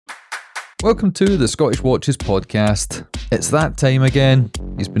Welcome to the Scottish Watches podcast. It's that time again.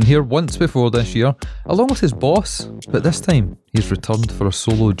 He's been here once before this year, along with his boss, but this time he's returned for a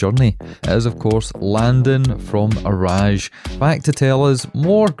solo journey. It is, of course, Landon from Araj, back to tell us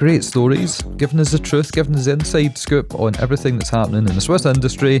more great stories, giving us the truth, giving us the inside scoop on everything that's happening in the Swiss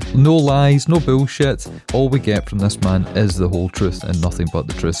industry. No lies, no bullshit. All we get from this man is the whole truth and nothing but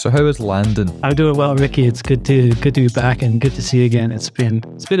the truth. So how is Landon? I'm doing well, Ricky. It's good to be back and good to see you again. It's been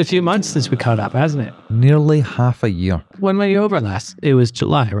a few months since we caught up, hasn't it? Nearly half a year. When were you over last? It was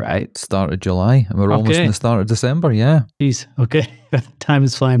July, right? Start of July, and we're almost in the start of December, yeah. Jeez, okay. Time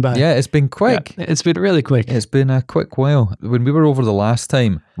is flying by. Yeah, it's been quick. Yeah, it's been really quick. It's been a quick while. When we were over the last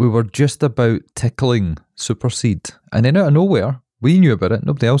time, we were just about tickling Superseed. And then out of nowhere, we knew about it,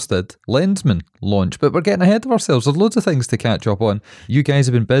 nobody else did. Lensman launch, but we're getting ahead of ourselves. There's loads of things to catch up on. You guys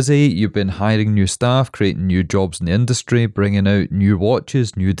have been busy, you've been hiring new staff, creating new jobs in the industry, bringing out new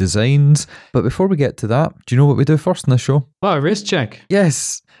watches, new designs. But before we get to that, do you know what we do first in this show? Oh, a wrist check.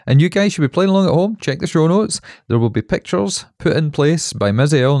 Yes. And you guys should be playing along at home. Check the show notes. There will be pictures put in place by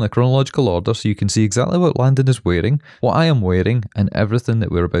Ms. L in a chronological order so you can see exactly what Landon is wearing, what I am wearing, and everything that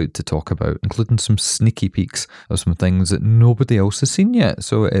we're about to talk about, including some sneaky peeks of some things that nobody else has seen yet.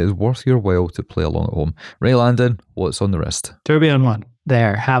 So it is worth your while to play along at home. Right, Landon, what's on the wrist? Tourbillon 1.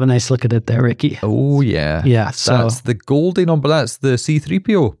 There, have a nice look at it there, Ricky. Oh, yeah. Yeah, so that's the Goldie number. That's the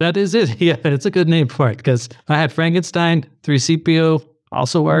C3PO. That is it. Yeah, it's a good name for it because I had Frankenstein, 3CPO,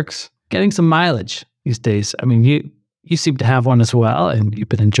 also works. Getting some mileage these days. I mean, you seem to have one as well, and you've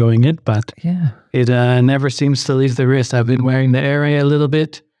been enjoying it, but yeah, it never seems to leave the wrist. I've been wearing the area a little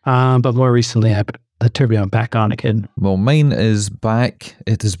bit, but more recently I put the Tourbillon back on again. Well, mine is back.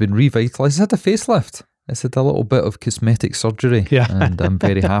 It has been revitalised. It's had a facelift. It's had a little bit of cosmetic surgery, and I'm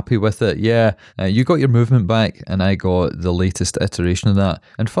very happy with it. Yeah, you got your movement back, and I got the latest iteration of that.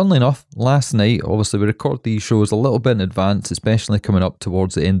 And funnily enough, last night, obviously we record these shows a little bit in advance, especially coming up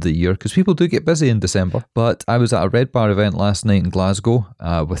towards the end of the year, because people do get busy in December. But I was at a Red Bar event last night in Glasgow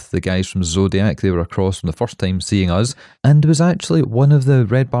with the guys from Zodiac. They were across from the first time seeing us, and there was actually one of the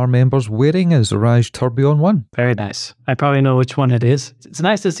Red Bar members wearing his Araj Tourbillon 1. Very nice. I probably know which one it is. It's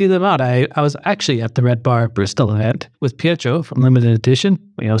nice to see them out. I was actually at the Red Bar Bristol event with Pietro from Limited Edition.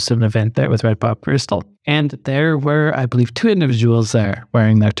 We hosted an event there with Red Bar Bristol. And there were, I believe, 2 individuals there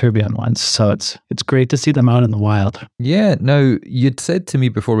wearing their Tourbillon ones. So it's great to see them out in the wild. Yeah. Now, you'd said to me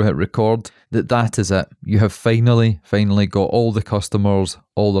before we hit record that is it. You have finally got all the customers,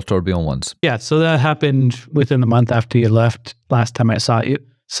 all the Tourbillon ones. Yeah. So that happened within a month after you left last time I saw you.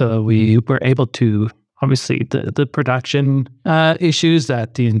 So we were able to, obviously, the production issues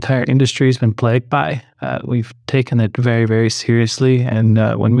that the entire industry has been plagued by, we've taken it very, very seriously. And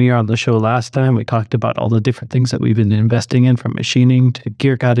when we were on the show last time, we talked about all the different things that we've been investing in, from machining to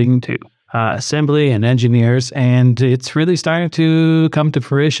gear cutting to assembly and engineers. And it's really starting to come to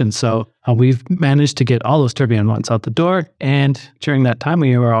fruition. So we've managed to get all those Tourbillon ones out the door. And during that time,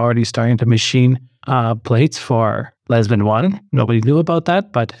 we were already starting to machine plates for Lesman 1. Nobody knew about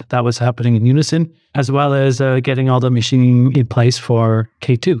that, but that was happening in unison, as well as getting all the machining in place for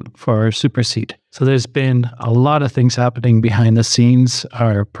K2, for Superseed. So there's been a lot of things happening behind the scenes.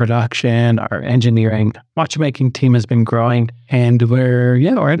 Our production, our engineering, watchmaking team has been growing, and we're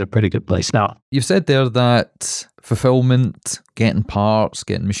in a pretty good place now. You've said there that fulfillment, getting parts,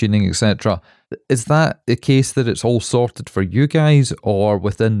 getting machining, etc. Is that the case that it's all sorted for you guys or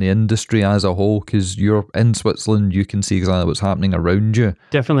within the industry as a whole? Because you're in Switzerland, you can see exactly what's happening around you.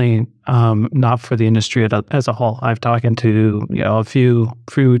 Definitely not for the industry as a whole. I've talked to a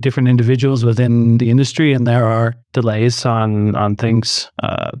few different individuals within the industry, and there are delays on things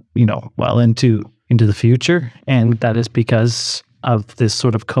well into the future, and that is because of this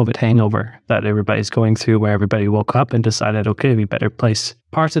sort of COVID hangover that everybody's going through, where everybody woke up and decided, okay, we better place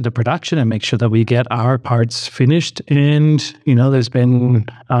parts into production and make sure that we get our parts finished. And, there's been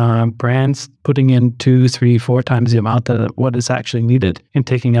brands putting in 2, 3, 4 times the amount that what is actually needed and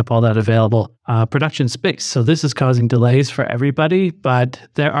taking up all that available production space. So this is causing delays for everybody, but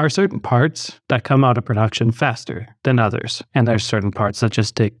there are certain parts that come out of production faster than others. And there's certain parts that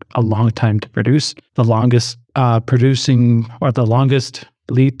just take a long time to produce. The longest producing, or the longest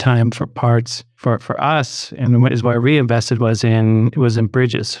lead time for parts for us, and is why we invested was in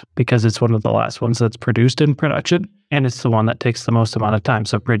bridges, because it's one of the last ones that's produced in production, and it's the one that takes the most amount of time.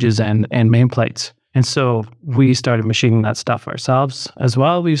 So bridges and main plates. And so we started machining that stuff ourselves as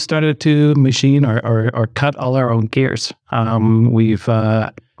well. We've started to machine or cut all our own gears.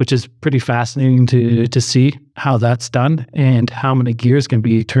 Which is pretty fascinating to see how that's done and how many gears can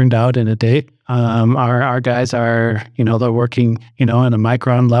be turned out in a day. Our guys are, they're working, in a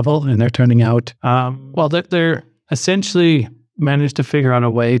micron level, and they're turning out, they're essentially managed to figure out a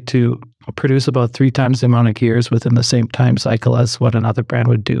way to produce about 3 times the amount of gears within the same time cycle as what another brand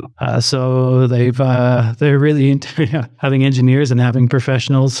would do. So they're really into having engineers and having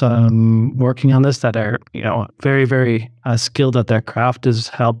professionals working on this that are very, very skilled at their craft has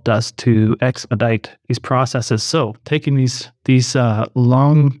helped us to expedite these processes. So taking these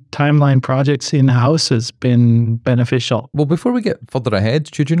long timeline projects in-house has been beneficial. Well, before we get further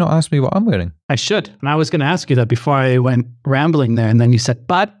ahead, should you not ask me what I'm wearing? I should. And I was going to ask you that before I went rambling there, and then you said,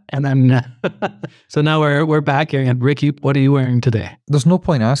 but, and then, so now we're back here. And Ricky, what are you wearing today? There's no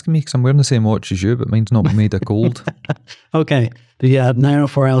point asking me because I'm wearing the same watch as you, but mine's not made of gold. Okay. The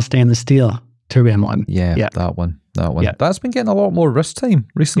 904L stainless steel Tourbillon one. Yeah, that one. Yeah. That's been getting a lot more wrist time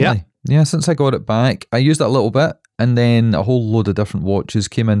recently. Yeah, since I got it back. I used it a little bit, and then a whole load of different watches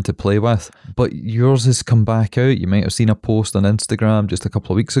came in to play with. But yours has come back out. You might have seen a post on Instagram just a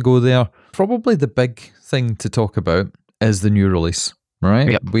couple of weeks ago there. Probably the big thing to talk about is the new release,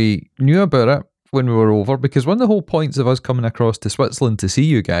 right? Yep. We knew about it when we were over, because one of the whole points of us coming across to Switzerland to see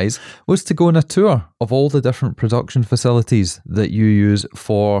you guys was to go on a tour of all the different production facilities that you use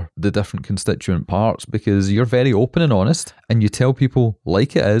for the different constituent parts, because you're very open and honest and you tell people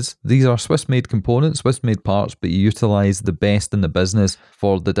like it is. These are Swiss-made components, Swiss-made parts, but you utilise the best in the business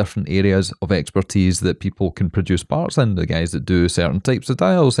for the different areas of expertise that people can produce parts in. The guys that do certain types of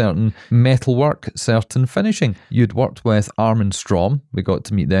dials, certain metalwork, certain finishing. You'd worked with Armin Strom. We got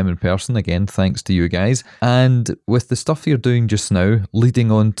to meet them in person again, thanks to you guys. And with the stuff you're doing just now,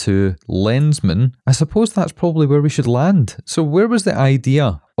 leading on to Lensman, I suppose that's probably where we should land. So where was the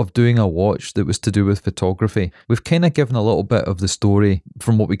idea of doing a watch that was to do with photography? We've kind of given a little bit of the story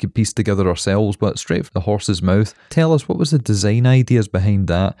from what we could piece together ourselves, but straight from the horse's mouth. Tell us, what was the design ideas behind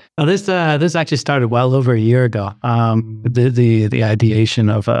that? Well, this actually started well over a year ago. The ideation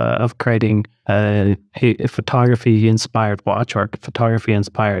of creating a photography-inspired watch or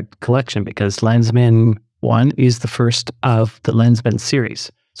photography-inspired collection, because Lensman 1 is the first of the Lensman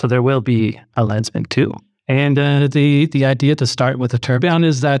series. So there will be a Lensman 2. And the idea to start with the Tourbillon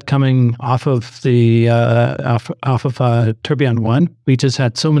is that coming off of the Tourbillon 1, we just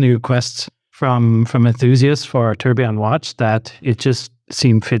had so many requests from enthusiasts for a Tourbillon watch that it just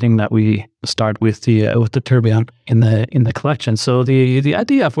seemed fitting that we start with the Tourbillon in the collection. So the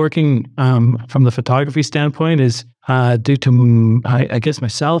idea of working from the photography standpoint is due to I guess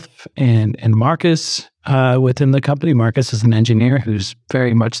myself and Marcus within the company. Marcus is an engineer who's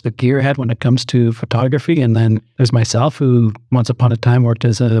very much the gearhead when it comes to photography, and then there's myself, who once upon a time worked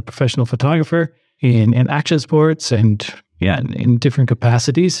as a professional photographer in action sports and in different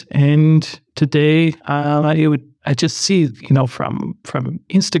capacities. And today I just see, from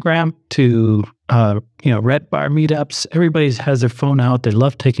Instagram to, Red Bar meetups, everybody has their phone out. They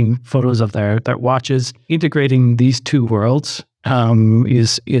love taking photos of their watches. Integrating these two worlds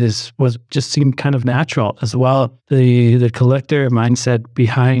just seemed kind of natural as well. The collector mindset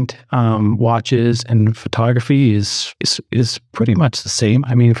behind watches and photography is pretty much the same.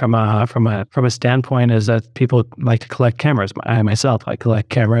 I mean, from a standpoint is that people like to collect cameras. I myself collect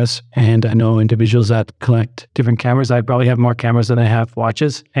cameras, and I know individuals that collect different cameras. I probably have more cameras than I have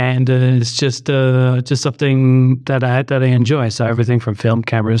watches, and it's just something that I enjoy. So everything from film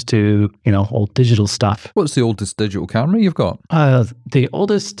cameras to old digital stuff. What's the oldest digital camera you've got? The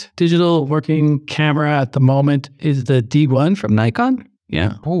oldest digital working camera at the moment is the D1 from Nikon.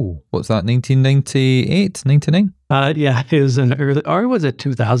 Yeah. Oh, what's that, 1998, 99? It was an early, or was it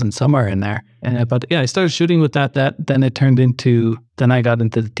 2000, somewhere in there. But I started shooting with that. Then it turned into, then I got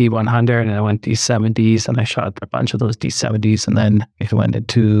into the D100 and I went D70s, and I shot a bunch of those D70s, and then it went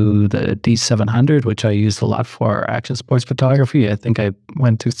into the D700, which I used a lot for action sports photography. I think I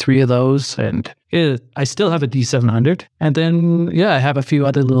went through 3 of those, and I still have a D700. And then, I have a few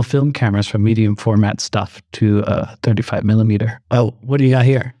other little film cameras from medium format stuff to 35 millimeter. Oh, what do you got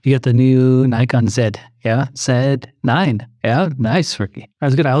here? You got the new Nikon Z. Yeah, Z9. Yeah, nice, Ricky.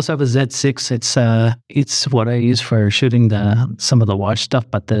 That's good. I also have a Z6. It's what I use for shooting some of the watch stuff,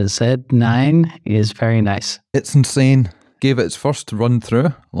 but the Z9 is very nice. It's insane. Gave it its first run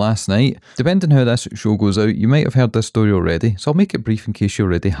through last night. Depending how this show goes out, you might have heard this story already, so I'll make it brief in case you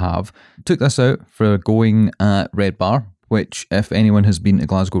already have. Took this out for going at Red Bar, which, if anyone has been to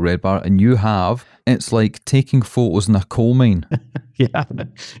Glasgow Red Bar, and you have, it's like taking photos in a coal mine. Yeah,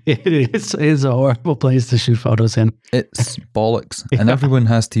 it is a horrible place to shoot photos in. It's bollocks. And everyone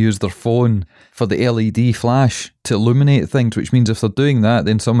has to use their phone for the LED flash to illuminate things, which means if they're doing that,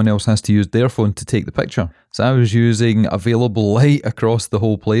 then someone else has to use their phone to take the picture. So I was using available light across the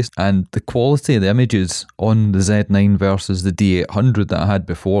whole place, and the quality of the images on the Z9 versus the D800 that I had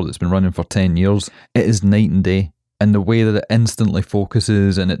before that's been running for 10 years, it is night and day. And the way that it instantly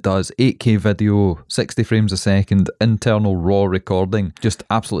focuses, and it does 8K video, 60 frames a second, internal RAW recording, just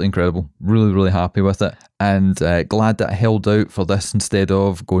absolutely incredible. Really, really happy with it. And glad that I held out for this instead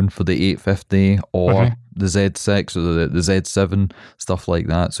of going for the 850 or the Z6 or the Z7, stuff like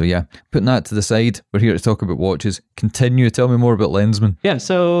that. So yeah, putting that to the side, we're here to talk about watches. Continue, tell me more about Lensman. Yeah,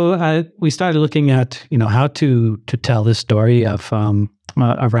 so we started looking at, how to tell this story of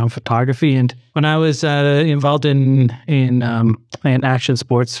around photography. And when I was involved in action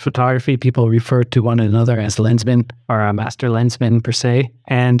sports photography, people referred to one another as lensmen or a master lensman per se.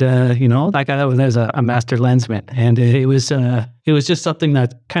 And like there's a master lensman, and it was just something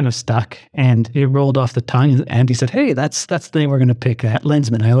that kind of stuck, and it rolled off the tongue. And he said, "Hey, that's the name we're going to pick,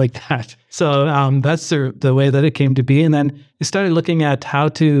 lensman. I like that." So that's the way that it came to be. And then we started looking at how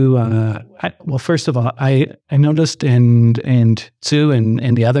to. First of all, I noticed, and Sue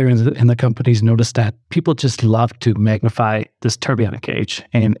and the other in the companies noticed that people just love to magnify this tourbillon cage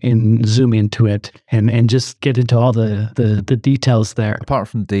and zoom into it and just get into all the details there. Apart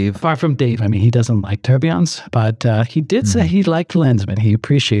from Dave, I mean, he doesn't like tourbillons, but he did say he liked Lensman. He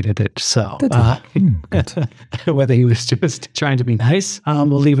appreciated it. So whether he was just trying to be nice, we'll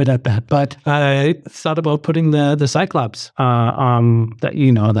leave it at that. But I thought about putting the Cyclops that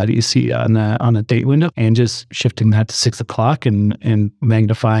you see on a date window, and just shifting that to 6 o'clock and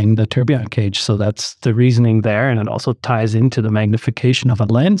magnifying the tourbillon cage. So that's the reasoning there, and it also ties into the magnification of a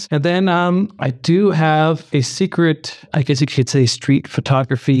lens. And then I do have a secret, I guess you could say, street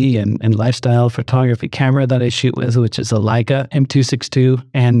photography and lifestyle photography camera that I shoot with, which is a Leica M262.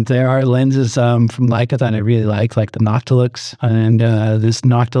 And there are lenses from Leica that I really like the Noctilux. And this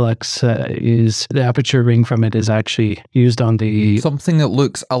Noctilux is the aperture ring from it is actually used on the... Something that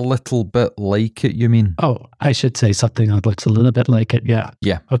looks a little bit like it, you mean? Oh, I should say something that looks a little bit like it, yeah.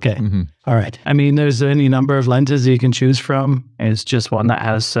 Yeah. Okay. Mm-hmm. All right. I mean, there's any number of lenses you can choose from. It's just one that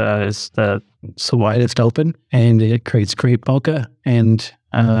has is the widest open, and it creates great bokeh. And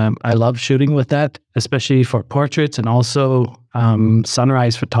I love shooting with that, especially for portraits and also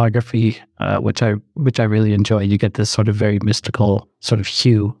sunrise photography, which I really enjoy. You get this sort of very mystical sort of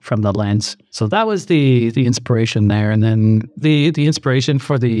hue from the lens. So that was the inspiration there. And then the inspiration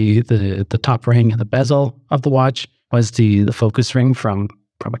for the top ring and the bezel of the watch was the focus ring from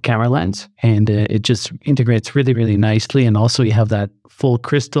a camera lens, and it just integrates really, really nicely. And also you have that full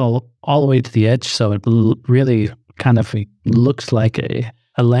crystal all the way to the edge, so it really kind of looks like a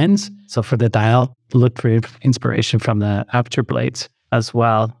lens. So for the dial, look for inspiration from the aperture blades, as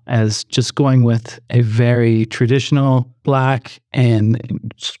well as just going with a very traditional black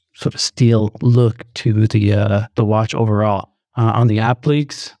and sort of steel look to the watch overall. On the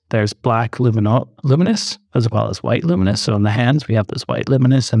appliques, there's black luminous as well as white luminous. So in the hands, we have this white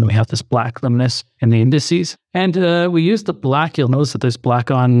luminous, and then we have this black luminous in the indices. And we use the black. You'll notice that there's black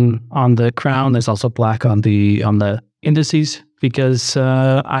on the crown. There's also black on the indices, because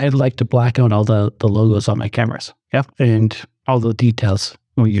I like to black out all the logos on my cameras. Yeah, and all the details.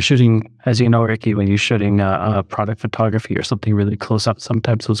 When you're shooting, as you know, Ricky, when you're shooting product photography or something really close up,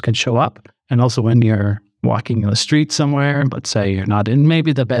 sometimes those can show up. And also when you're walking in the street somewhere, let's say you're not in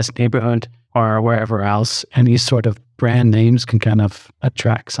maybe the best neighborhood or wherever else, any sort of brand names can kind of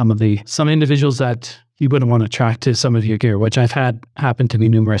attract some individuals that you wouldn't want to attract to some of your gear, which I've had happen to me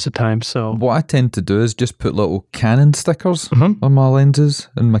numerous of times. So what I tend to do is just put little Canon stickers on my lenses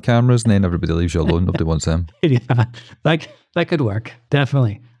and my cameras, and then everybody leaves you alone. Nobody wants them. Yeah, that could work,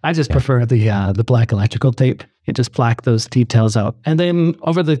 definitely. I just prefer the black electrical tape. It just black those details out. And then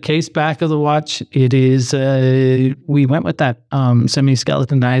over the case back of the watch, it is, we went with that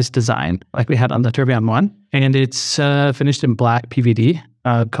semi-skeletonized design like we had on the Tourbillon 1. And it's finished in black PVD,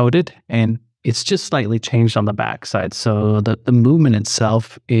 coated, and it's just slightly changed on the backside. So the movement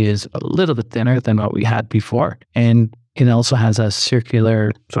itself is a little bit thinner than what we had before. And it also has a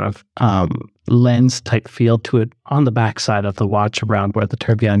circular sort of lens type feel to it on the backside of the watch, around where the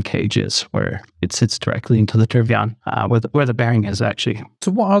tourbillon cage is, where it sits directly into the tourbillon, where the bearing is actually.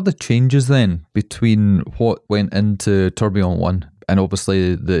 So what are the changes then between what went into Tourbillon 1? And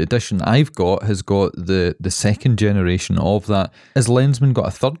obviously the edition I've got has got the second generation of that. Has Lensman got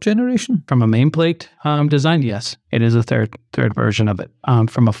a third generation? From a main plate design, yes. It is a third version of it.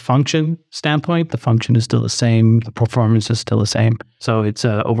 From a function standpoint, the function is still the same. The performance is still the same. So it's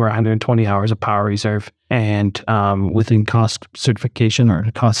over 120 hours of power reserve. and within cost certification or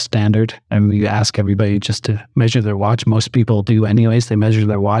cost standard. And we ask everybody just to measure their watch. Most people do anyways. They measure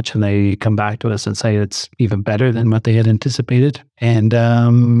their watch and they come back to us and say it's even better than what they had anticipated.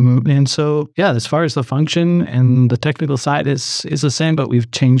 And so, yeah, as far as the function and the technical side is the same, but we've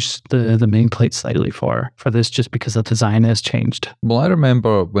changed the main plate slightly for this just because the design has changed. Well, I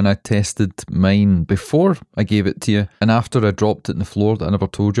remember when I tested mine before I gave it to you, and after I dropped it in the floor that I never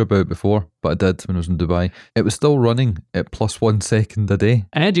told you about before, but I did when I was in Dubai, it was still running at plus 1 second a day.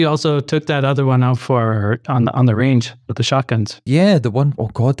 And you also took that other one out on the range with the shotguns. Yeah, the one, oh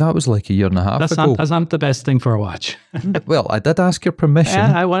God, that was like a year and a half ago. That's not the best thing for a watch. Well, I did ask your permission.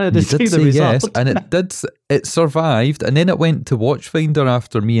 Yeah, I wanted to see the result. Yes, and it survived, and then it went to Watchfinder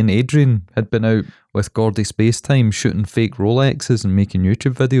after me and Adrian had been out with Gordy Spacetime shooting fake Rolexes and making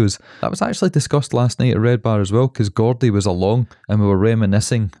YouTube videos. That was actually discussed last night at Red Bar as well, because Gordy was along and we were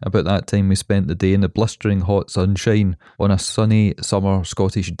reminiscing about that time we spent the day in the blistering hot sunshine on a sunny summer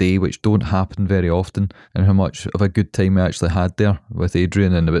Scottish day, which don't happen very often, and how much of a good time we actually had there with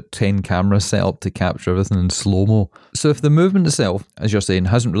Adrian, and about 10 cameras set up to capture everything in slow-mo. So if the movement itself, as you're saying,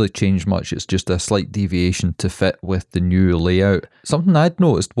 hasn't really changed much, it's just a slight deviation to fit with the new layout. Something I'd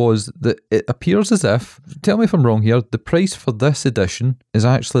noticed was that it appears as if, tell me if I'm wrong here, the price for this edition is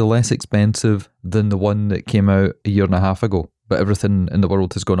actually less expensive than the one that came out a year and a half ago. But everything in the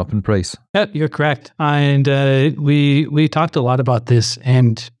world has gone up in price. Yeah, you're correct. And we talked a lot about this,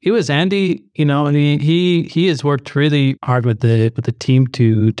 and it was Andy, and he has worked really hard with the team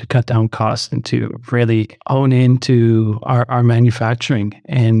to cut down costs and to really hone into our manufacturing.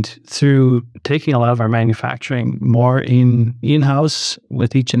 And through taking a lot of our manufacturing more in-house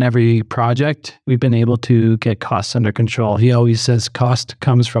with each and every project, we've been able to get costs under control. He always says cost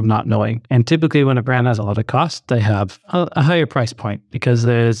comes from not knowing. And typically when a brand has a lot of cost, they have a higher price point because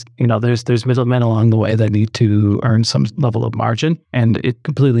there's middlemen along the way that need to earn some level of margin, and it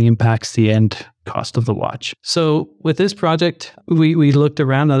completely impacts the end cost of the watch. So with this project, we looked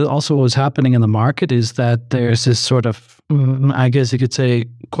around. Also what was happening in the market is that there's this sort of, I guess you could say,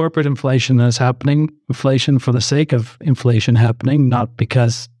 corporate inflation that's happening, inflation for the sake of inflation happening, not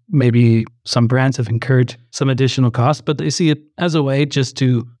because maybe some brands have incurred some additional costs, but they see it as a way just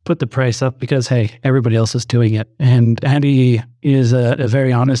to put the price up because, hey, everybody else is doing it. And Andy is a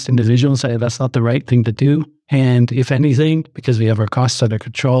very honest individual, saying that's not the right thing to do. And if anything, because we have our costs under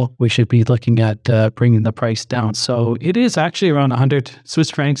control, we should be looking at bringing the price down. So it is actually around 100 Swiss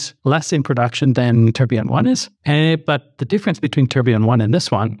francs less in production than Tourbillon 1 is. But the difference between Tourbillon 1 and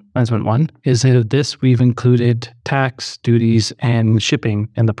this one, Lensman 1, is that this we've included tax, duties, and shipping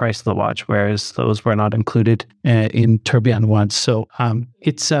in the price of the watch, whereas those were not included in Tourbillon 1. So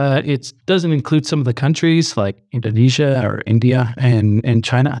it doesn't include some of the countries like Indonesia or India and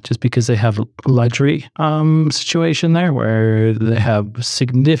China, just because they have a luxury situation there where they have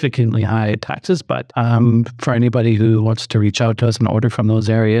significantly high taxes. But for anybody who wants to reach out to us and order from those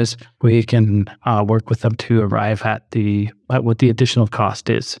areas, we can work with them to arrive at what the additional cost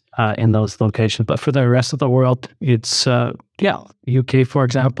is in those locations. But for the rest of the world, it's UK, for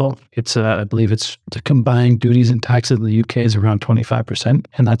example, it's I believe it's the combined duties and taxes in the UK is around 25%,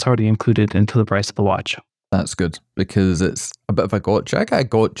 and that's already included into the price of the watch. That's good, because it's a bit of a gotcha. I got a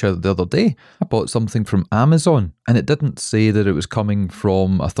gotcha the other day. I bought something from Amazon, and it didn't say that it was coming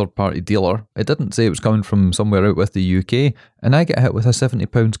from a third-party dealer. It didn't say it was coming from somewhere out with the UK, and I get hit with a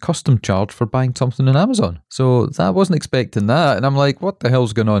 £70 custom charge for buying something on Amazon. So I wasn't expecting that, and I'm like, what the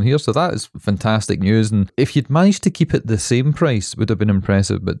hell's going on here? So that is fantastic news, and if you'd managed to keep it the same price, would have been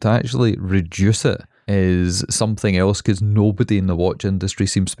impressive, but to actually reduce it is something else, because nobody in the watch industry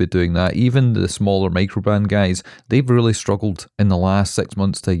seems to be doing that. Even the smaller microbrand guys, they've really struggled in the last 6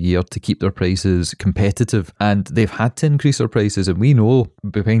 months to a year to keep their prices competitive, and they've had to increase their prices, and we know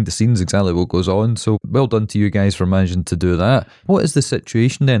behind the scenes exactly what goes on. So well done to you guys for managing to do that. What is the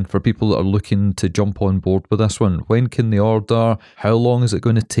situation then for people that are looking to jump on board with this one? When can they order? How long is it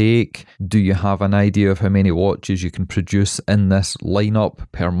going to take? Do you have an idea of how many watches you can produce in this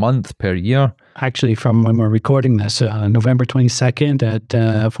lineup per month, per year? Actually, from when we're recording this, November 22nd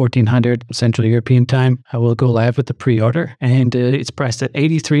at 1400 Central European Time, I will go live with the pre-order, and it's priced at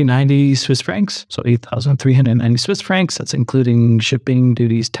 83.90 Swiss francs, so 8,390 Swiss francs. That's including shipping,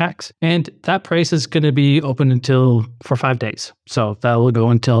 duties, tax, and that price is going to be open for 5 days. So that will go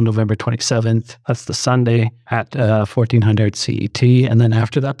until November 27th. That's the Sunday at 1400 CET, and then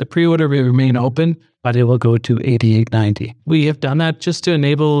after that, the pre-order will remain open but it will go to $88.90. We have done that just to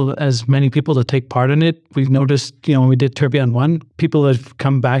enable as many people to take part in it. We've noticed, when we did Tourbillon 1, people have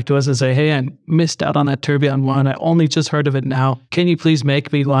come back to us and say, hey, I missed out on that Tourbillon 1. I only just heard of it now. Can you please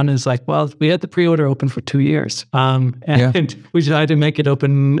make me one? It's like, well, we had the pre-order open for 2 years. And we tried to make it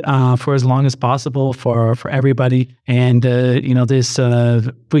open for as long as possible for everybody. And,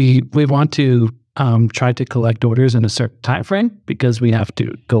 we want to try to collect orders in a certain time frame because we have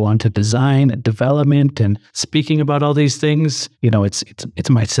to go on to design and development and speaking about all these things. It's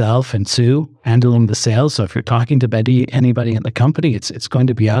myself and Sue handling the sales. So if you're talking to anybody in the company, it's going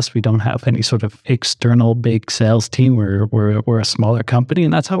to be us. We don't have any sort of external big sales team. We're a smaller company,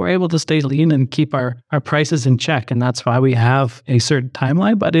 and that's how we're able to stay lean and keep our prices in check. And that's why we have a certain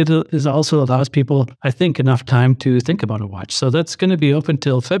timeline, but it is also allows people, I think, enough time to think about a watch. So that's going to be open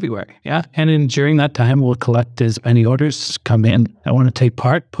till February. Yeah. And during that time, we'll collect as many orders come in that want to take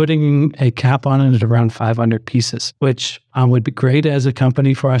part, putting a cap on it at around 500 pieces, which would be great as a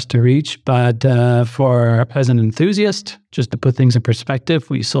company for us to reach. But as an enthusiast, just to put things in perspective,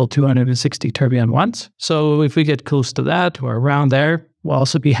 we sold 260 Tourbillon 1s. So if we get close to that or around there, we'll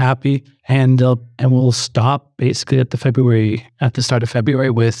also be happy. And we'll stop basically at the start of February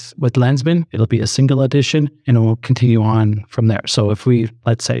with Lensman. It'll be a single edition, and it will continue on from there. So if we,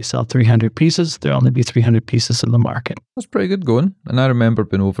 let's say, sell 300 pieces, there'll only be 300 pieces in the market. That's pretty good going. And I remember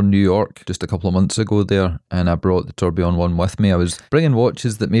being over in New York just a couple of months ago there, and I brought the Tourbillon 1 with me. I was bringing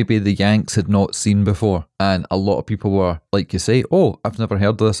watches that maybe the Yanks had not seen before. And a lot of people were, like you say, oh, I've never heard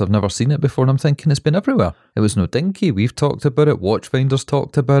of this, I've never seen it before. And I'm thinking, it's been everywhere. It was no dinky. We've talked about it. Watchfinders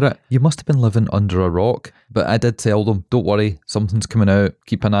talked about it. You must have been living under a rock. But I did tell them, don't worry, something's coming out.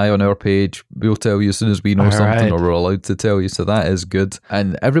 Keep an eye on our page. We'll tell you as soon as we know something, or we're allowed to tell you. So that is good.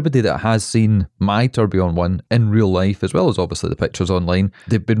 And everybody that has seen my Tourbillon 1 in real life, as well as obviously the pictures online,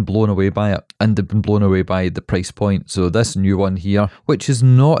 they've been blown away by it. And they've been blown away by the price point. So this new one here, which is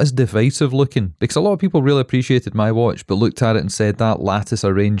not as divisive looking, because a lot of people really appreciated my watch, but looked at it and said that lattice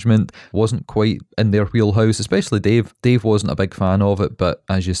arrangement wasn't quite in their wheelhouse, especially Dave. Dave wasn't a big fan of it, but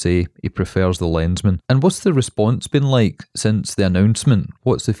as you say, he prefers the Lensman. And what's the response been like since the announcement?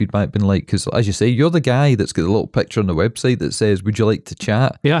 What's the feedback been like? Because as you say, you're the guy that's got a little picture on the website that says, would you like to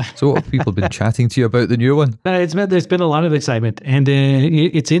chat? Yeah. So what have people been chatting to you about the new one? There's been a lot of excitement, and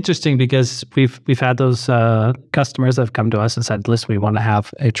it's interesting because we've had those customers that have come to us and said, listen, we want to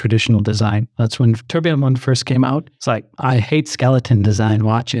have a traditional design. That's when Tourbillon 1 first came out. It's like, I hate skeleton design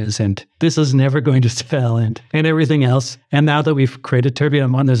watches, and this is never going to sell, and everything else. And now that we've created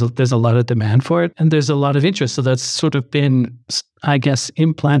Tourbillon 1, there's a lot of demand for it, and there's a lot of interest. So that's sort of been, I guess,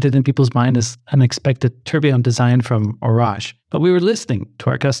 implanted in people's mind as an expected tourbillon design from Orage. But we were listening to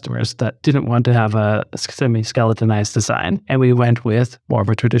our customers that didn't want to have a semi-skeletonized design, and we went with more of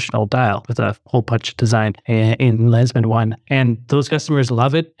a traditional dial with a hole punch design in Lensman 1. And those customers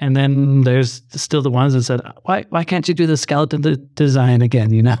love it. And then there's still the ones that said, why can't you do the skeleton design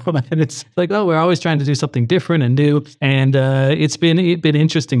again, And it's like, oh, we're always trying to do something different and new. And it's been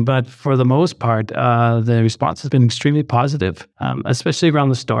interesting. But for the most part, the response has been extremely positive, especially around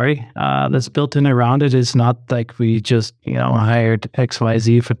the story that's built in around it. It's not like we just, hired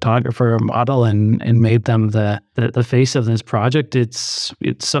XYZ photographer or model and made them the face of this project. It's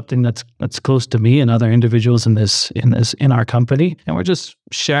something that's close to me and other individuals in our company, and we're just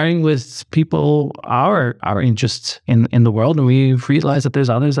sharing with people our interests in the world, and we've realized that there's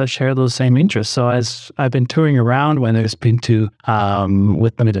others that share those same interests. So as I've been touring around, when there's been to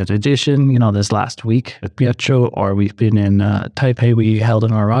with limited edition, this last week at Pietro, or we've been in Taipei, we held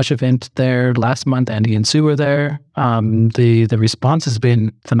an Orage event there last month. Andy and Sue were there. The response has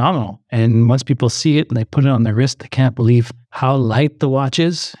been phenomenal. And once people see it and they put it on their wrist, they can't believe how light the watch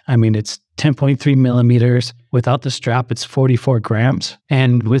is. I mean, it's 10.3 millimeters. Without the strap, it's 44 grams.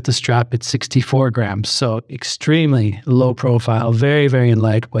 And with the strap, it's 64 grams. So extremely low profile, very, very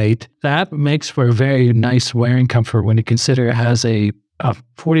lightweight. That makes for a very nice wearing comfort when you consider it has a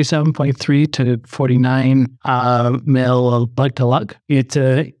 47.3 to 49 mil lug to lug.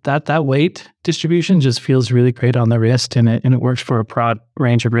 That weight distribution just feels really great on the wrist, and it works for a broad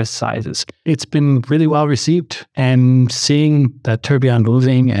range of wrist sizes. It's been really well received, and seeing that tourbillon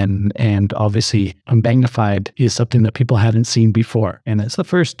moving and obviously magnified is something that people hadn't seen before. And it's the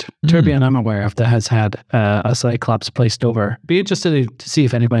first tourbillon I'm aware of that has had a Cyclops placed over. Be interested to see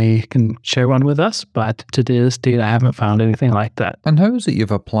if anybody can share one with us, but to this date, I haven't found anything like that. And how is it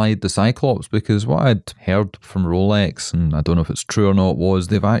you've applied the Cyclops? Because what I'd heard from Rolex, and I don't know if it's true or not, was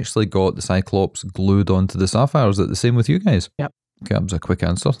they've actually got the Cyclops glued onto the Sapphires. Is it the same with you guys? Yep. Okay, that was a quick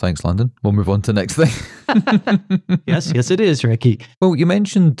answer. Thanks, Landon. We'll move on to the next thing. Yes, it is, Ricky. Well, you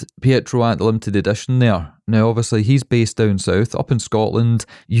mentioned Pietro at the limited edition there. Now, obviously, he's based down south, up in Scotland.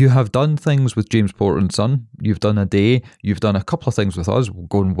 You have done things with James Porter & Son. You've done a day. You've done a couple of things with us,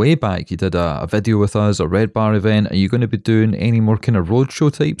 going way back. You did a video with us, a Red Bar event. Are you going to be doing any more kind of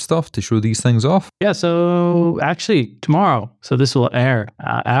roadshow type stuff to show these things off? Yeah, so actually tomorrow, so this will air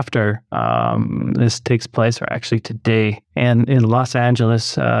after this takes place, or actually today. And in Los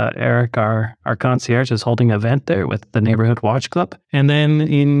Angeles, Eric, our concierge, is holding an event there with the Neighborhood Watch Club. And then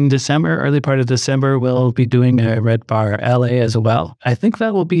in December, early part of December, we'll be doing a Red Bar LA as well. I think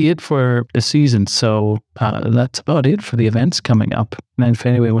that will be it for the season. So that's about it for the events coming up. And if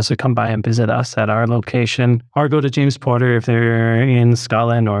anyone wants to come by and visit us at our location, or go to James Porter if they're in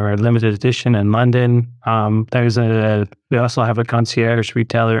Scotland, or limited edition in London. We also have a concierge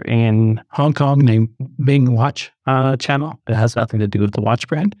retailer in Hong Kong named Bing Watch Channel. It has nothing to do with the watch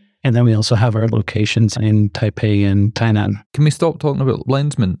brand. And then we also have our locations in Taipei and Tainan. Can we stop talking about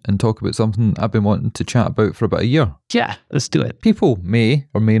Lensman and talk about something I've been wanting to chat about for about a year? Yeah, let's do it. People may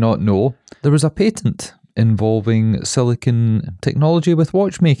or may not know there was a patent involving silicon technology with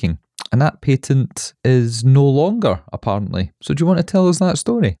watchmaking. And that patent is no longer, apparently. So do you want to tell us that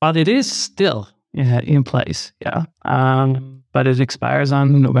story? Well, it is still in place, yeah. But it expires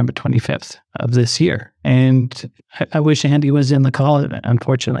on November 25th of this year. And I wish Andy was in the call.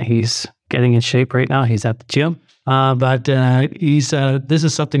 Unfortunately, he's getting in shape right now. He's at the gym. But this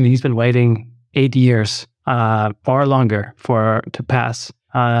is something that he's been waiting 8 years or longer to pass.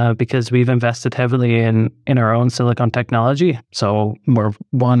 Because we've invested heavily in our own silicon technology. So we're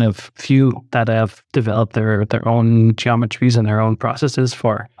one of few that have developed their own geometries and their own processes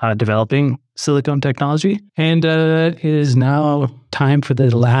for developing silicon technology. And it is now time for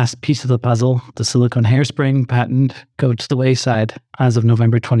the last piece of the puzzle, the silicon hairspring patent, go to the wayside as of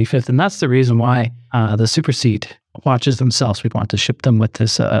November 25th. And that's the reason why the Superseed watches themselves, we want to ship them with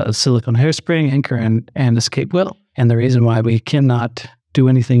this silicon hairspring, anchor, and escape wheel. And the reason why we cannot do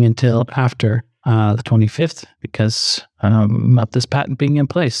anything until after the 25th because of this patent being in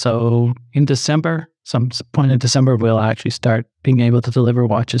place. So in December, some point in December, we'll actually start being able to deliver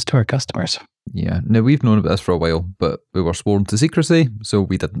watches to our customers. Yeah. Now, we've known about this for a while, but we were sworn to secrecy, so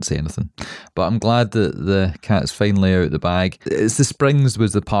we didn't say anything. But I'm glad that the cat's finally out of the bag. It's the springs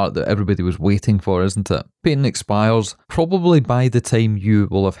was the part that everybody was waiting for, isn't it? Patent expires probably by the time you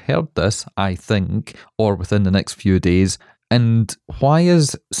will have heard this, I think, or within the next few days. And why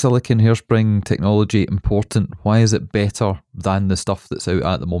is silicon hairspring technology important? Why is it better than the stuff that's out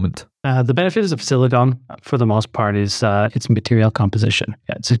at the moment? The benefits of silicon, for the most part, is its material composition.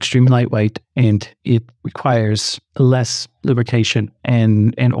 Yeah, it's extremely lightweight, and it requires less lubrication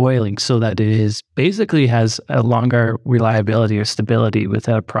and oiling, so that it is basically has a longer reliability or stability with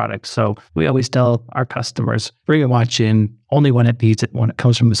a product. So we always tell our customers, bring a watch in only when it needs it, when it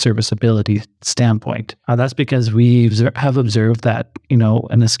comes from a serviceability standpoint. That's because we have observed that,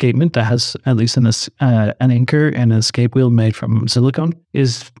 an escapement that has at least an anchor and an escape wheel made from silicone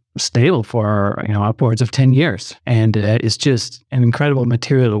is stable for upwards of 10 years, and it's just an incredible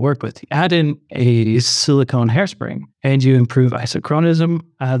material to work with. You add in a silicone hairspring and you improve isochronism.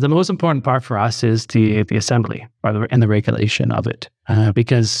 The most important part for us is the assembly and the regulation of it,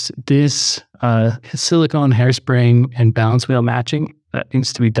 because this silicone hairspring and balance wheel matching that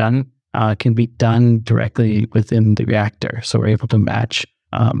needs to be done can be done directly within the reactor. So we're able to match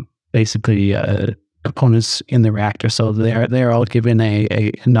basically components in the reactor. So they're all given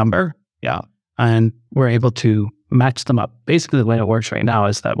a number, and we're able to match them up. Basically, the way it works right now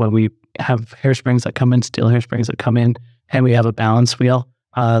is that when we have hairsprings that come in, steel hairsprings that come in, and we have a balance wheel,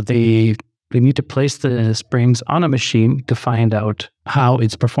 we need to place the springs on a machine to find out how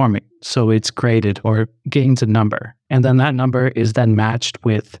it's performing. So it's graded or gains a number, and then that number is then matched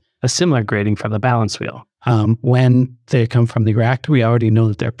with a similar grading for the balance wheel. When they come from the reactor, we already know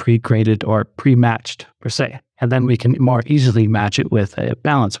that they're pre-graded or pre-matched per se, and then we can more easily match it with a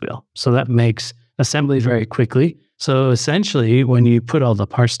balance wheel. So that makes assembly very quickly. So essentially, when you put all the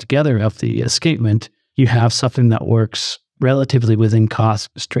parts together of the escapement, you have something that works relatively within cost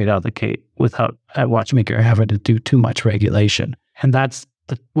straight out of the gate without a watchmaker having to do too much regulation. And that's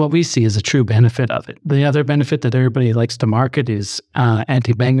what we see as a true benefit of it. The other benefit that everybody likes to market is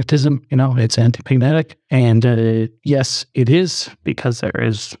anti-magnetism. It's anti-magnetic. And yes, it is, because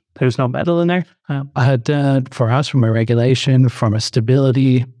there's no metal in there. But for us, from a regulation, from a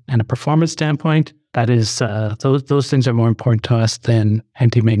stability and a performance standpoint, that is, those things are more important to us than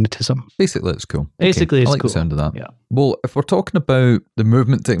anti-magnetism. Basically, it's cool. Basically, okay. it's I like cool. the sound of that. Yeah. Well, if we're talking about the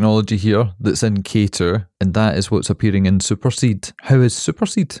movement technology here that's in K2, and that is what's appearing in Superseed, how has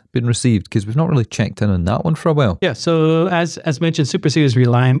Superseed been received? Because we've not really checked in on that one for a while. Yeah, so as mentioned, Superseed is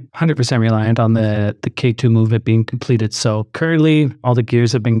 100% reliant on the K2 movement being completed. So currently, all the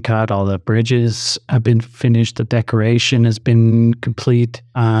gears have been cut, all the bridges have been finished, the decoration has been complete,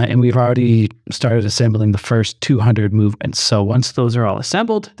 and we've already started assembling the first 200 movements. So once those are all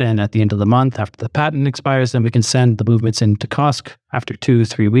assembled, then at the end of the month, after the patent expires, then we can send the movements into COSC. After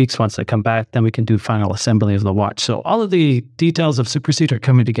 2-3 weeks, once they come back, then we can do final assembly of the watch. So all of the details of Superseed are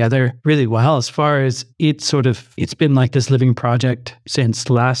coming together really well. As far as it's been like this living project since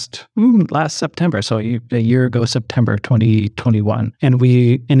last September. So a year ago, September 2021. And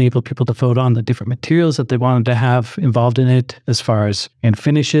we enabled people to vote on the different materials that they wanted to have involved in it as far as in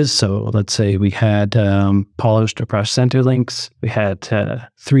finishes. So let's say we had polished or brushed center links. We had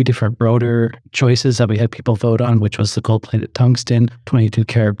 3 different rotor choices that we had people vote on, which was the gold-plated tungsten, 22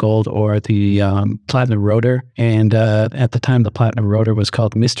 karat gold, or the platinum rotor. And at the time, the platinum rotor was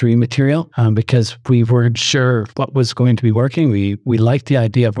called mystery material because we weren't sure what was going to be working. We liked the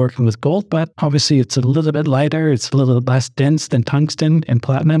idea of working with gold, but obviously it's a little bit lighter. It's a little less dense than tungsten and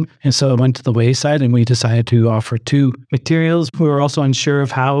platinum. And so it went to the wayside, and we decided to offer 2 materials. We were also unsure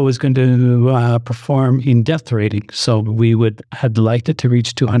of how it was going to perform in depth rating. So we had liked it to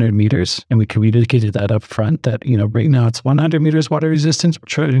reach 200 meters, and we communicated that up front that, right now it's 100 meters water resistance. We're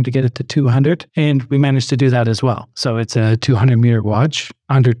trying to get it to 200, and we managed to do that as well. So it's a 200 meter watch,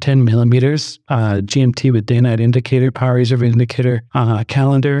 under 10 millimeters, GMT with day-night indicator, power reserve indicator,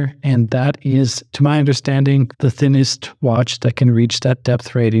 calendar, and that is, to my understanding, the thinnest watch that can reach that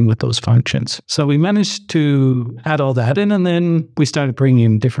depth rating with those functions. So we managed to add all that in, and then we started bringing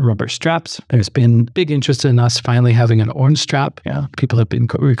in different rubber straps. There's been big interest in us finally having an orange strap. Yeah, people have been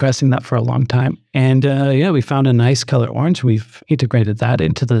requesting that for a long time. And we found a nice color orange. We've integrated that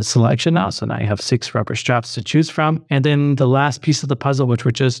into the selection now. So now you have 6 rubber straps to choose from. And then the last piece of the puzzle, which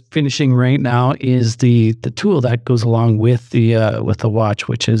we're just finishing right now, is the tool that goes along with the watch,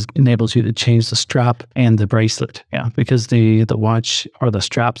 which enables you to change the strap and the bracelet. Yeah, because the watch or the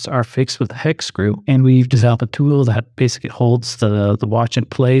straps are fixed with a hex screw. And we've developed a tool that basically holds the watch in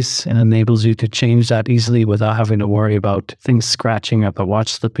place and enables you to change that easily without having to worry about things scratching or the watch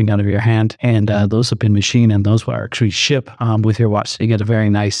slipping out of your hand. And those have been machined, and those will actually ship with your watch. So you get a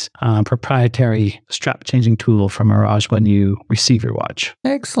very nice proprietary strap changing tool from Mirage when you receive your watch.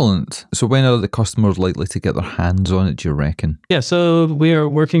 Excellent. So when are the customers likely to get their hands on it, do you reckon? Yeah, so we are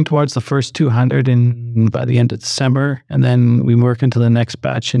working towards the first 200 by the end of December, and then we work into the next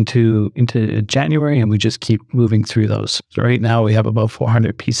batch into January, and we just keep moving through those. So right now we have about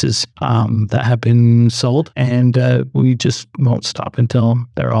 400 pieces that have been sold, and we just won't stop until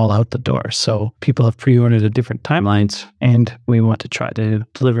they're all out the door. So people have pre-ordered at different timelines, and we want to try to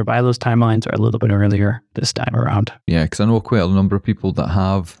deliver by those timelines or a little bit earlier this time around. Yeah, because I know quite a number of people that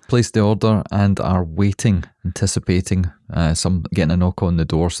have placed the order and are waiting, anticipating some getting a knock on the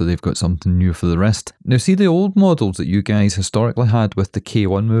door, so they've got something new for the wrist. Now, see the old models that you guys historically had with the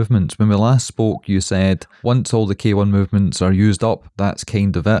K1 movements. When we last spoke, you said once all the K1 movements are used up, that's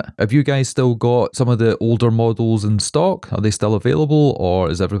kind of it. Have you guys still got some of the older models in stock? Are they still available,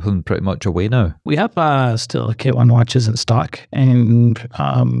 or is everything pretty much away now? We have still K1 watches in stock, and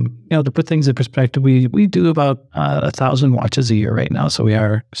to put things in perspective, we do about 1,000 watches a year right now, so we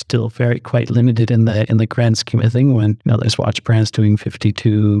are still quite limited in the grand scheme of thing. When there's watch brands doing 50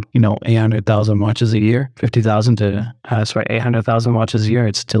 to 800,000 watches a year, 50,000 to 800,000 watches a year.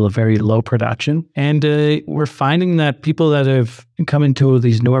 It's still a very low production, and we're finding that people that have come into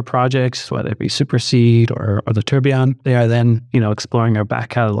these newer projects, whether it be Superseed or the Tourbillon, they are then exploring our back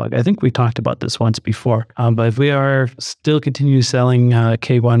catalog. I think we talked about this once before, but if we are still continue selling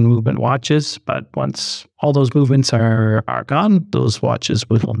K1 movement watches, but once all those movements are gone, those watches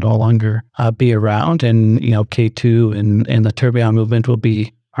will no longer be around, and K2 and the Tourbillon movement will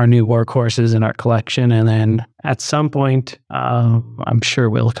be our new workhorses in our collection. And then at some point, I'm sure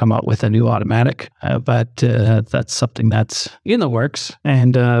we'll come out with a new automatic, but that's something that's in the works.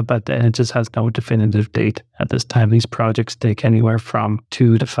 And but it just has no definitive date at this time. These projects take anywhere from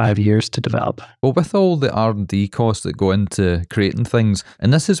 2 to 5 years to develop. Well, with all the R&D costs that go into creating things,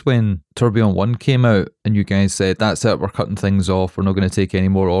 and this is when Tourbillon 1 came out, and you guys said, that's it, we're cutting things off, we're not going to take any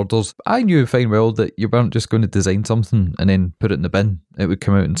more orders. I knew fine well that you weren't just going to design something and then put it in the bin. It would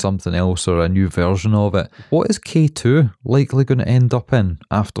come out in something else or a new version of it. What is K2 likely going to end up in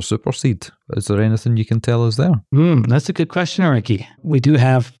after Superseed? Is there anything you can tell us there? That's a good question, Ricky. We do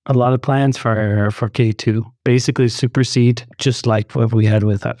have a lot of plans for K2. Basically supersede, just like what we had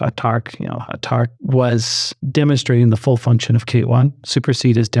with Autark. Autark was demonstrating the full function of K1.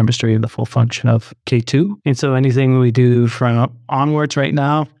 Supersede is demonstrating the full function of K2. And so anything we do from onwards right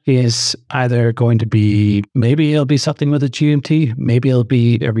now is either going to be, maybe it'll be something with a GMT, maybe it'll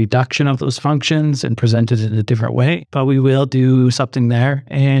be a reduction of those functions and presented in a different way, but we will do something there.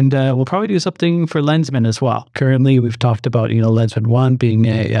 And we'll probably do something for Lensman as well. Currently, we've talked about, Lensman 1 being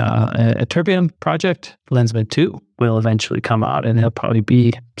a Turbium project. Lensman 2 will eventually come out, and it'll probably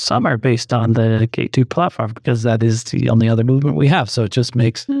be somewhere based on the K2 platform, because that is the only other movement we have. So it just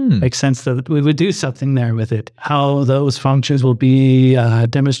makes sense that we would do something there with it. How those functions will be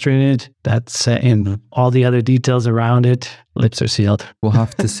demonstrated, that's in all the other details around it. Lips are sealed. We'll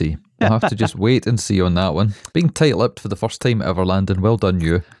have to see. We'll have to just wait and see on that one. Being tight-lipped for the first time ever, Landon, well done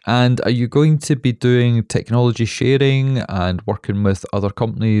you. And are you going to be doing technology sharing and working with other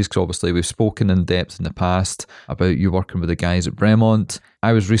companies? Because obviously we've spoken in depth in the past about you working with the guys at Bremont.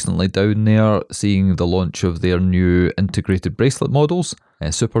 I was recently down there seeing the launch of their new integrated bracelet models,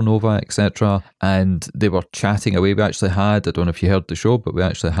 Supernova, etc. And they were chatting away. We actually had, I don't know if you heard the show, but we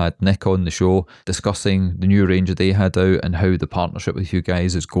actually had Nick on the show discussing the new range that they had out and how the partnership with you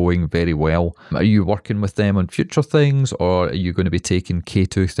guys is going very well. Are you working with them on future things, or are you going to be taking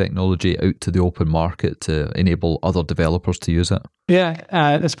K2 technology out to the open market to enable other developers to use it? Yeah,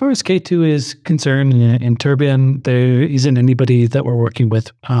 as far as K2 is concerned in Turbium, there isn't anybody that we're working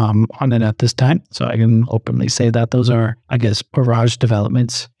with on it at this time. So I can openly say that those are, I guess, Orage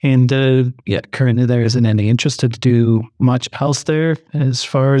developments. And currently there isn't any interest to do much else there. As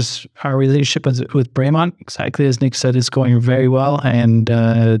far as our relationship with Bremont, exactly as Nick said, it's going very well. And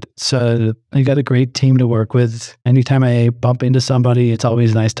so I got a great team to work with. Anytime I bump into somebody, it's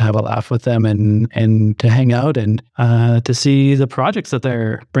always nice to have a laugh with them and to hang out and to see the projects that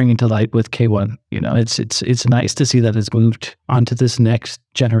they're bringing to light with K1. It's nice to see that it's moved onto this next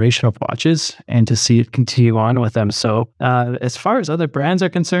generation of watches and to see it continue on with them. So as far as other brands are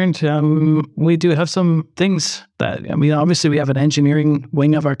concerned, we do have some things that, obviously we have an engineering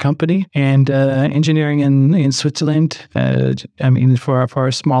wing of our company, and engineering in Switzerland, for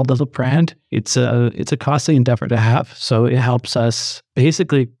our small little brand, it's a costly endeavor to have. So it helps us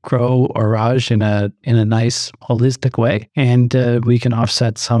basically grow Orage in a nice holistic way. And we can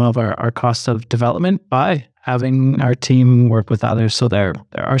offset some of our cost of development by having our team work with others. So there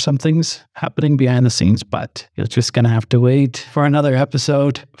are some things happening behind the scenes, but you're just going to have to wait for another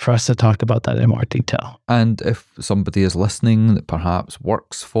episode for us to talk about that in more detail. And if somebody is listening that perhaps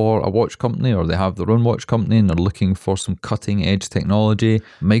works for a watch company, or they have their own watch company and they're looking for some cutting edge technology,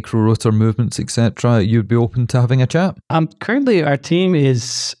 micro rotor movements, etc., you'd be open to having a chat? Currently, our team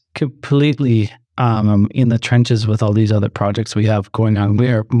is completely in the trenches with all these other projects we have going on. We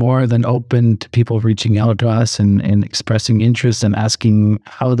are more than open to people reaching out to us and expressing interest and asking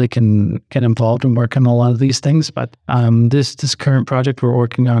how they can get involved and work on a lot of these things. But this current project we're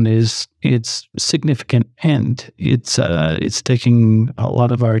working on it's significant, and it's taking a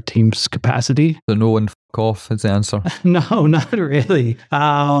lot of our team's capacity. So no one off is the answer? No, not really.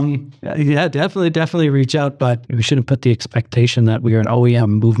 Yeah, definitely reach out, but we shouldn't put the expectation that we are an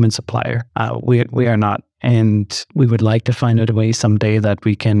OEM movement supplier. We are not. And we would like to find out a way someday that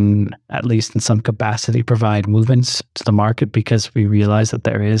we can, at least in some capacity, provide movements to the market, because we realize that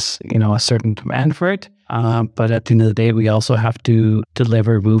there is, a certain demand for it. But at the end of the day, we also have to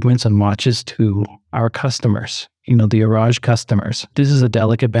deliver movements and watches to our customers, the Orage customers. This is a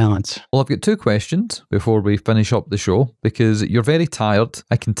delicate balance. Well, I've got two questions before we finish up the show, because you're very tired,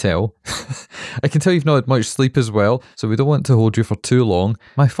 I can tell. I can tell you've not had much sleep as well, so we don't want to hold you for too long.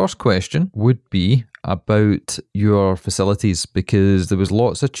 My first question would be about your facilities, because there was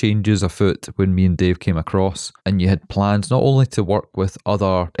lots of changes afoot when me and Dave came across, and you had plans not only to work with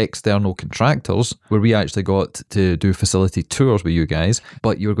other external contractors, where we actually got to do facility tours with you guys,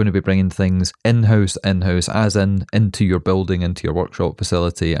 but you were going to be bringing things in-house, as into your building, into your workshop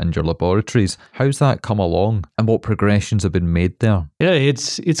facility and your laboratories. How's that come along, and what progressions have been made there? Yeah,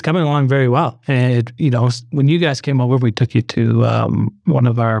 it's coming along very well. And when you guys came over, we took you to one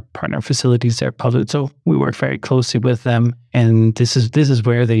of our partner facilities there, so we work very closely with them, and this is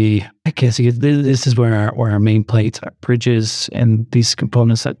where this is where our main plates, our bridges, and these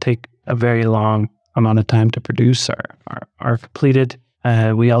components that take a very long amount of time to produce are completed.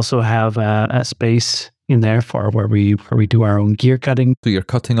 We also have a space in there for where we do our own gear cutting. So you're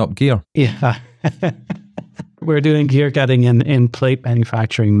cutting up gear? Yeah. We're doing gear cutting and plate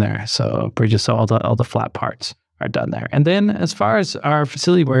manufacturing there. So bridges, all the flat parts are done there. And then as far as our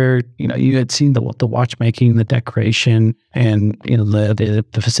facility where, you had seen the watchmaking, the decoration, and,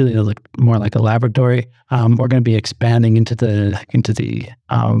 the facility looked more like a laboratory. We're going to be expanding into the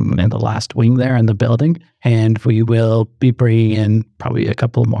last wing there in the building. And we will be bringing in probably a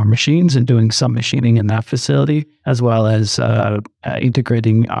couple more machines and doing some machining in that facility, as well as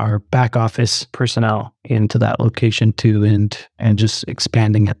integrating our back office personnel into that location too, and just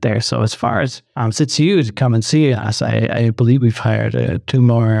expanding it there. So as far as it's you to come and see us, I believe we've hired two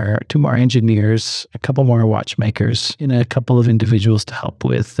more engineers, a couple more watchmakers, and a couple of individuals to help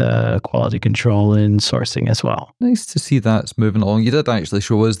with quality control and sourcing as well. Nice to see that's moving along. You did actually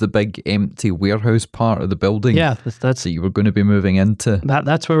show us the big empty warehouse part of the building. Yeah, that's that you were going to be moving into.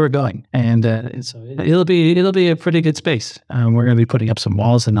 That's where we're going, and so it'll be a pretty good space. We're going to be putting up some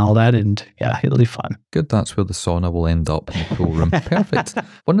walls and all that, and yeah, it'll be fun. Good, that's where the sauna will end up, in the pool room. Perfect.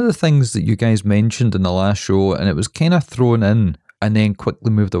 One of the things that you guys mentioned in the last show, and it was kind of thrown in and then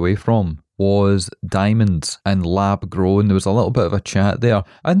quickly moved away from, was diamonds and lab grown. There was a little bit of a chat there.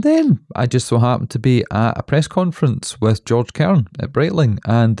 And then I just so happened to be at a press conference with George Kern at Breitling,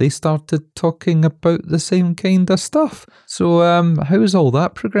 and they started talking about the same kind of stuff. So how is all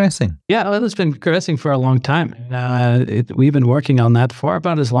that progressing? Yeah, well, it's been progressing for a long time. We've been working on that for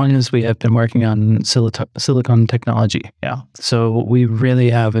about as long as we have been working on silicon technology. Yeah. So we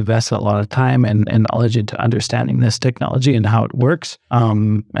really have invested a lot of time and knowledge into understanding this technology and how it works.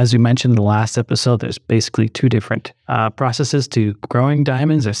 As you mentioned in the last episode, there's basically two different processes to growing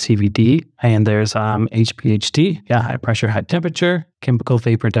diamonds. There's CVD and there's HPHT, high pressure, high temperature. Chemical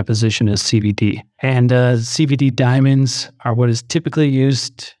vapor deposition is CVD. And CVD diamonds are what is typically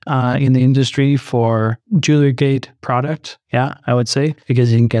used in the industry for jewelry grade product. Yeah, I would say,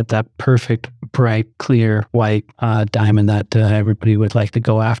 because you can get that perfect, bright, clear, white diamond that everybody would like to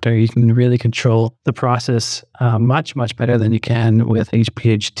go after. You can really control the process much, much better than you can with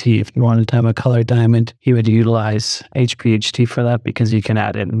HPHT. If you wanted to have a colored diamond, you would utilize HPHT for that because you can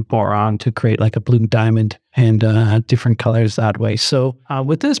add in boron to create like a blue diamond and different colors that way. So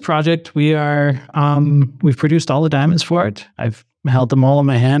with this project, we've produced all the diamonds for it. I've held them all in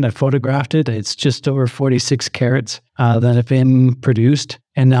my hand. I photographed it. It's just over 46 carats that have been produced.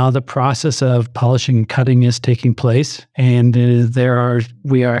 And now the process of polishing and cutting is taking place. And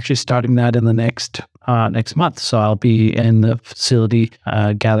we are actually starting that in the next month. So I'll be in the facility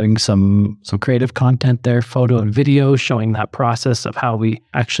gathering some creative content there, photo and video, showing that process of how we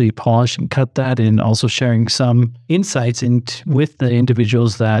actually polish and cut that, and also sharing some insights with the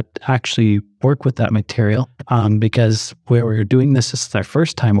individuals that actually work with that material. Because where we're doing this is their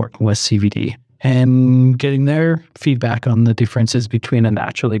first time working with CVD, and getting their feedback on the differences between a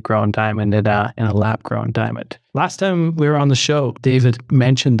naturally grown diamond and a lab-grown diamond. Last time we were on the show, David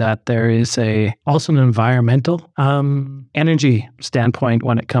mentioned that there is also an environmental energy standpoint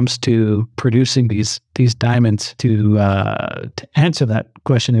when it comes to producing these diamonds. To answer that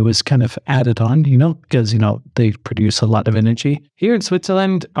question, it was kind of added on, because they produce a lot of energy. Here in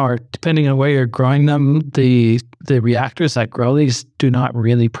Switzerland, or depending on where you're growing them, the reactors that grow these do not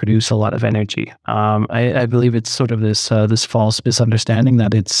really produce a lot of energy. I believe it's sort of this false misunderstanding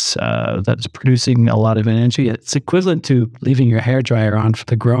that it's producing a lot of energy. It's equivalent to leaving your hairdryer on for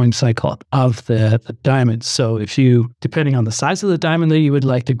the growing cycle of the diamonds. So depending on the size of the diamond that you would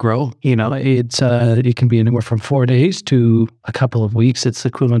like to grow, it can be anywhere from 4 days to a couple of weeks. It's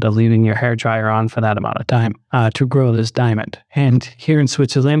equivalent of leaving your hairdryer on for that amount of time to grow this diamond. And here in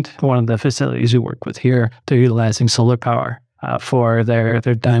Switzerland, one of the facilities we work with here, they're utilizing solar power for their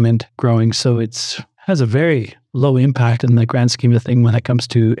diamond growing. So it has a very low impact in the grand scheme of things when it comes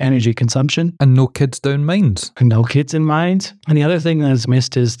to energy consumption. And no kids down mines. No kids in mines. And the other thing that's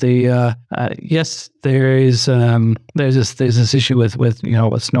missed is there's this issue with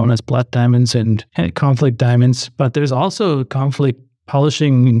what's known as blood diamonds and conflict diamonds, but there's also conflict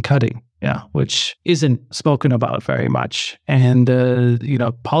polishing and cutting. Yeah, which isn't spoken about very much. And,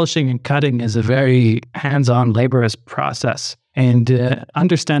 polishing and cutting is a very hands-on, laborious process. And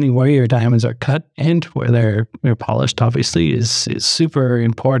understanding where your diamonds are cut and where they're polished, obviously, is super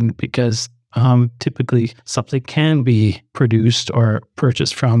important, because typically something can be produced or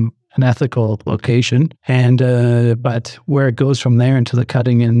purchased from an ethical location, and but where it goes from there into the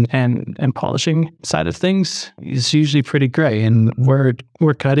cutting and polishing side of things is usually pretty gray. And we're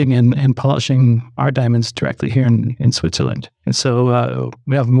cutting and polishing our diamonds directly here in Switzerland. And so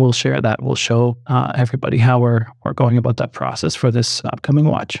we'll share that. We'll show everybody how we're going about that process for this upcoming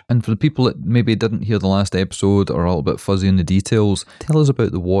watch. And for the people that maybe didn't hear the last episode or are a little bit fuzzy in the details, tell us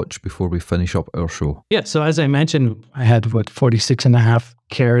about the watch before we finish up our show. Yeah, so as I mentioned, I had 46.5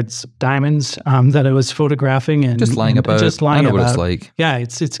 carats was diamonds that I was photographing and just lying about. I know what it's like. Yeah,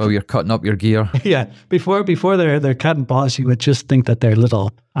 it's. Oh, you're cutting up your gear. Yeah, before they're cut and polished, you would just think that they're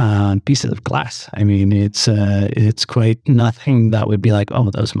little pieces of glass. I mean, it's quite nothing that would be like, oh,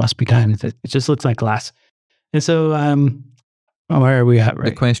 those must be diamonds. It just looks like glass. And so, where are we at, right?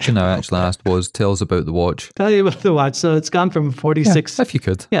 The question I actually asked was, tell us about the watch. Tell you about the watch. So it's gone from 46. Yeah, if you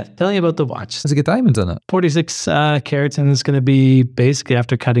could. Yeah, tell you about the watch. Has it got diamonds in it? 46 carats, and it's going to be basically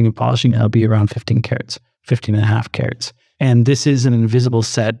after cutting and polishing, it'll be around 15 carats, 15 and a half carats. And this is an invisible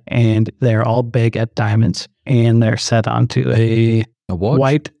set, and they're all baguette diamonds, and they're set onto a watch?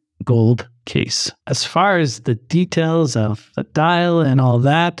 White gold case. As far as the details of the dial and all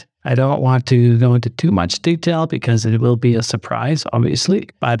that, I don't want to go into too much detail because it will be a surprise, obviously,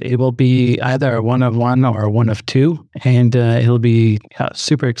 but it will be either a one of one or a one of two, and it'll be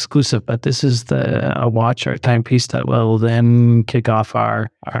super exclusive. But this is a watch or a timepiece that will then kick off our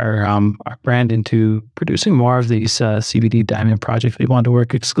brand into producing more of these CVD diamond projects. We want to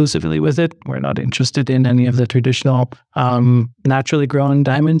work exclusively with it. We're not interested in any of the traditional naturally grown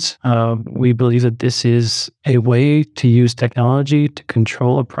diamonds. We believe that this is a way to use technology to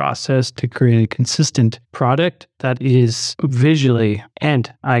control a process to create a consistent product that is visually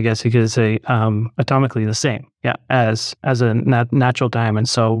and I guess you could say atomically the same. Yeah, as a natural diamond.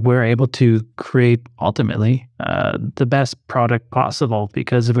 So we're able to create ultimately the best product possible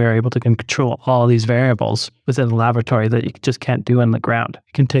because we're able to control all these variables within the laboratory that you just can't do on the ground.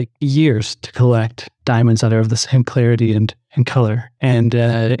 It can take years to collect diamonds that are of the same clarity and color, and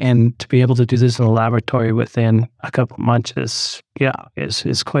to be able to do this in the laboratory within a couple of months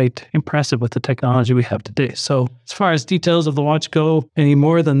is quite impressive with the technology we have today. So as far as details of the watch go, any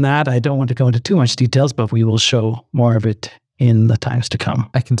more than that, I don't want to go into too much details, but we will show more of it in the times to come.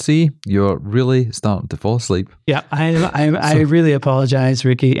 I can see you're really starting to fall asleep. Yeah, I really apologize,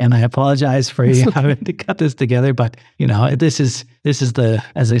 Ricky, and I apologize for you having to cut this together. But this is the,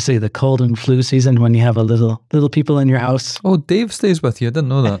 as they say, the cold and flu season when you have a little people in your house. Oh, Dave stays with you. I didn't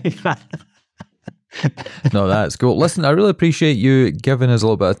know that. No, that's cool. Listen, I really appreciate you giving us a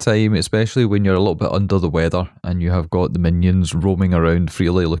little bit of time, especially when you're a little bit under the weather and you have got the minions roaming around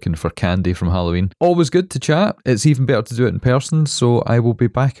freely looking for candy from Halloween. Always good to chat. It's even better to do it in person, so I will be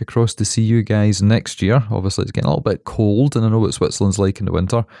back across to see you guys next year. Obviously, it's getting a little bit cold, and I know what Switzerland's like in the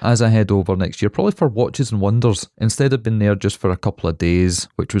winter. As I head over next year, probably for Watches and Wonders, instead of being there just for a couple of days,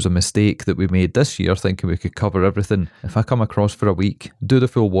 which was a mistake that we made this year, thinking we could cover everything. If I come across for a week, do the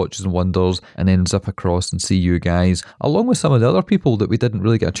full Watches and Wonders, and then zip across and see you guys, along with some of the other people that we didn't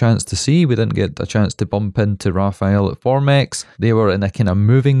really get a chance to see. We didn't get a chance to bump into Raphael at Formex. They were in a kind of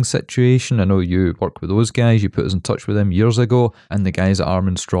moving situation. I know you work with those guys. You put us in touch with them years ago, and the guys at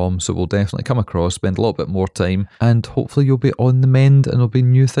Arm & Strom. So we'll definitely come across, spend a little bit more time, and hopefully you'll be on the mend and there'll be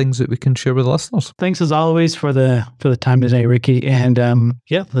new things that we can share with the listeners. Thanks as always for the time today, Ricky. And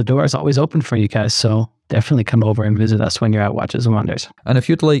the door is always open for you guys. So definitely come over and visit us when you're at Watches and Wonders. And if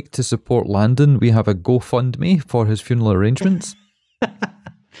you'd like to support Landon, we have a GoFundMe for his funeral arrangements.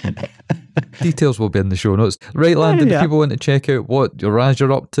 Details will be in the show notes. Right, Landon, if people want to check out what you're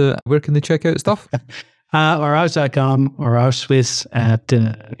up to, where can they check out stuff? Ourhouse.com or Our Swiss at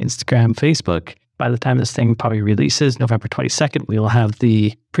Instagram, Facebook. By the time this thing probably releases, November 22nd, we will have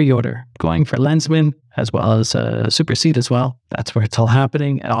the pre-order going for Lensman, as well as Super Seat as well. That's where it's all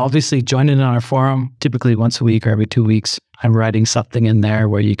happening. And obviously, join in on our forum, typically once a week or every 2 weeks. I'm writing something in there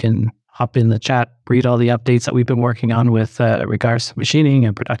where you can hop in the chat, read all the updates that we've been working on with regards to machining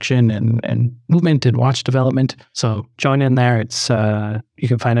and production and movement and watch development. So join in there. It's you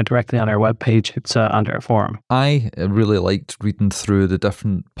can find it directly on our webpage. It's under our forum. I really liked reading through the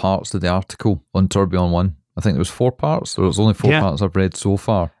different parts of the article on Tourbillon 1. I think there was 4 parts. There was only 4 parts I've read so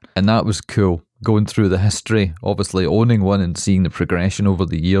far. And that was cool. Going through the history, obviously owning one and seeing the progression over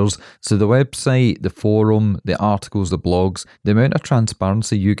the years. So the website, the forum, the articles, the blogs, the amount of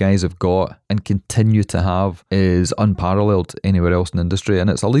transparency you guys have got and continue to have is unparalleled anywhere else in the industry. And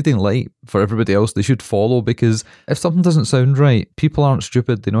it's a leading light for everybody else they should follow, because if something doesn't sound right, people aren't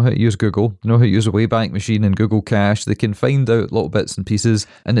stupid. They know how to use Google. They know how to use a Wayback Machine and Google Cache. They can find out little bits and pieces,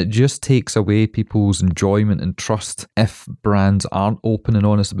 and it just takes away people's enjoyment and trust if brands aren't open and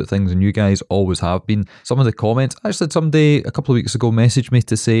honest about things, and you guys always have been. Some of the comments, actually somebody a couple of weeks ago messaged me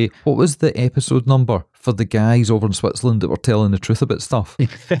to say, what was the episode number for the guys over in Switzerland that were telling the truth about stuff.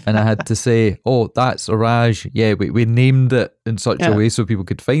 And I had to say, oh, that's Orage. Yeah, we named it in such a way so people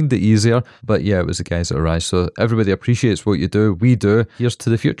could find it easier. But yeah, it was the guys at Orage. So everybody appreciates what you do. We do. Here's to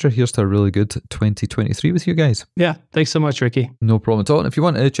the future. Here's to a really good 2023 with you guys. Yeah, thanks so much, Ricky. No problem at all. And if you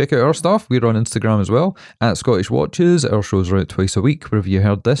want to check out our stuff, we're on Instagram as well, at Scottish Watches. Our shows are out twice a week. Wherever you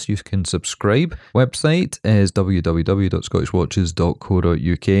heard this, you can subscribe. Website is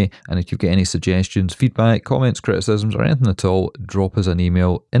www.scottishwatches.co.uk. And if you've got any suggestions, feedback, comments, criticisms, or anything at all, drop us an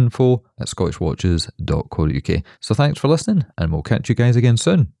email, info@scottishwatches.co.uk. So thanks for listening, and we'll catch you guys again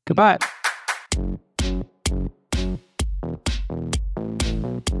soon. Goodbye.